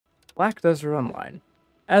Black Desert Online.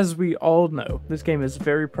 As we all know, this game is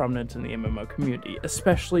very prominent in the MMO community,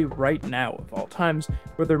 especially right now of all times,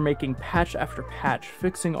 where they're making patch after patch,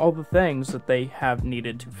 fixing all the things that they have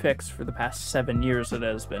needed to fix for the past 7 years it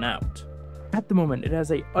has been out. At the moment, it has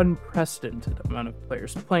an unprecedented amount of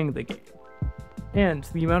players playing the game, and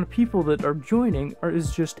the amount of people that are joining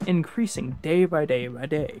is just increasing day by day by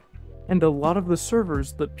day. And a lot of the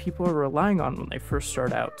servers that people are relying on when they first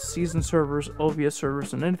start out, season servers, LVS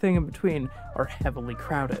servers, and anything in between, are heavily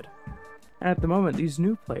crowded. And at the moment, these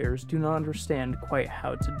new players do not understand quite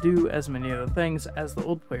how to do as many of the things as the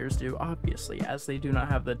old players do, obviously, as they do not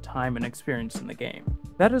have the time and experience in the game.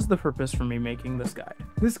 That is the purpose for me making this guide.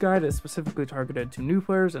 This guide is specifically targeted to new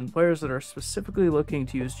players and players that are specifically looking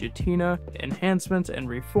to use Jetina enhancements and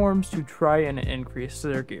reforms to try and increase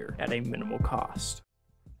their gear at a minimal cost.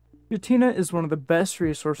 Jetina is one of the best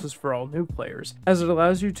resources for all new players, as it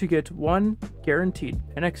allows you to get one guaranteed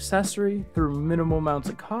an accessory through minimal amounts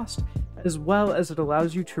of cost, as well as it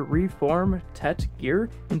allows you to reform Tet gear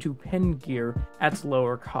into pin gear at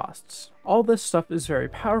lower costs. All this stuff is very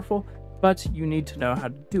powerful, but you need to know how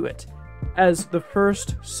to do it, as the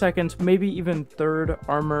first, second, maybe even third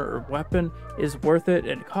armor or weapon is worth it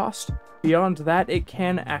in cost. Beyond that, it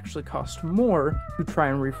can actually cost more to try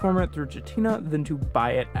and reform it through Jetina than to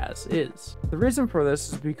buy it as is. The reason for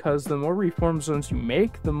this is because the more reform zones you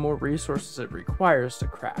make, the more resources it requires to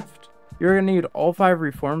craft. You're going to need all 5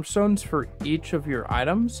 reform stones for each of your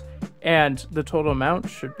items, and the total amount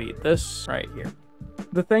should be this right here.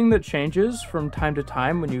 The thing that changes from time to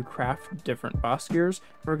time when you craft different boss gears,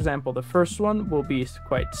 for example, the first one will be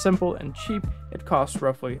quite simple and cheap. It costs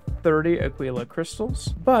roughly 30 Aquila crystals,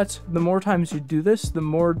 but the more times you do this, the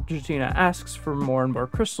more Jetina asks for more and more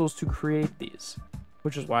crystals to create these,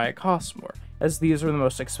 which is why it costs more, as these are the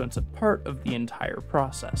most expensive part of the entire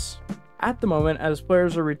process. At the moment, as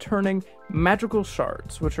players are returning, magical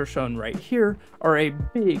shards, which are shown right here, are a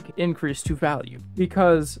big increase to value,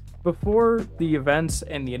 because before the events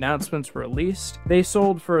and the announcements were released, they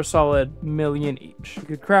sold for a solid million each. You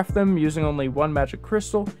could craft them using only 1 magic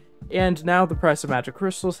crystal, and now the price of magic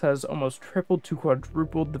crystals has almost tripled to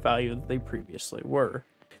quadrupled the value that they previously were.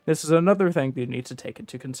 This is another thing that you need to take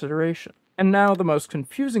into consideration. And now the most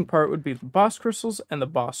confusing part would be the boss crystals and the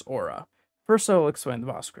boss aura. First, I will explain the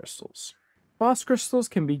boss crystals. Boss crystals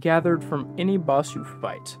can be gathered from any boss you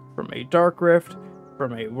fight. From a Dark Rift,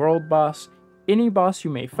 from a world boss, any boss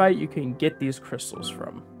you may fight you can get these crystals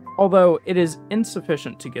from. Although it is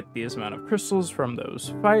insufficient to get these amount of crystals from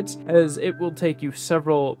those fights, as it will take you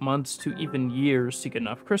several months to even years to get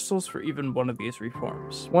enough crystals for even one of these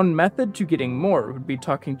reforms. One method to getting more would be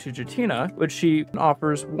talking to Jetina, which she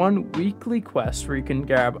offers one weekly quest where you can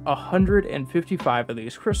grab 155 of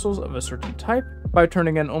these crystals of a certain type by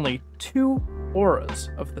turning in only 2 auras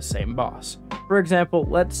of the same boss. For example,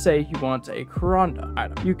 let's say you want a Karanda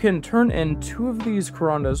item. You can turn in 2 of these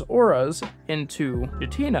Karanda's auras into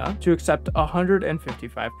Jetina to accept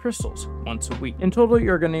 155 crystals once a week. In total,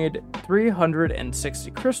 you're going to need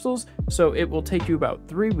 360 crystals, so it will take you about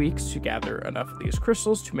 3 weeks to gather enough of these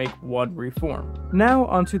crystals to make 1 reform. Now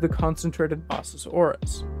onto the concentrated boss's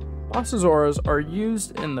auras. Boss's auras are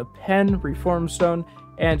used in the Pen Reform Stone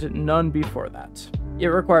and none before that. It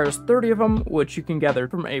requires 30 of them, which you can gather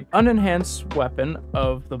from a unenhanced weapon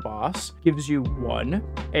of the boss, gives you 1,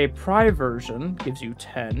 a Pri version gives you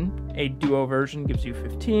 10, a Duo version gives you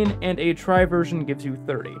 15, and a Tri version gives you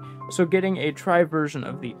 30. So getting a Tri version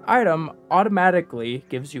of the item automatically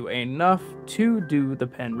gives you enough to do the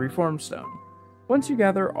Pen Reform Stone. Once you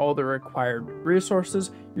gather all the required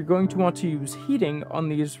resources, you're going to want to use heating on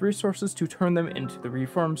these resources to turn them into the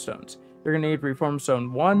Reform Stones. You're going to need Reform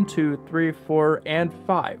Stone 1, 2, 3, 4, and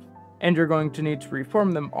 5, and you're going to need to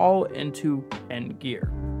reform them all into Pen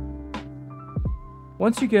gear.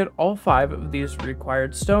 Once you get all 5 of these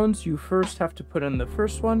required stones, you first have to put in the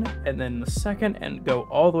first one, and then the second, and go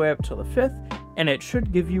all the way up to the 5th, and it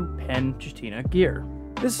should give you Pen Jetina gear.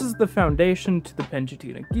 This is the foundation to the Pen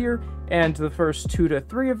Jetina gear, and the first 2 to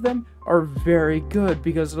 3 of them are very good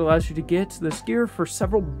because it allows you to get this gear for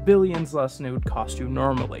several billions less than it would cost you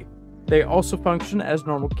normally. They also function as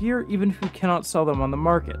normal gear even if you cannot sell them on the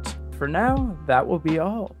market. For now, that will be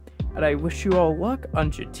all, and I wish you all luck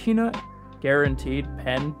on Jetina Guaranteed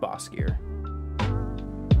Pen Boss Gear.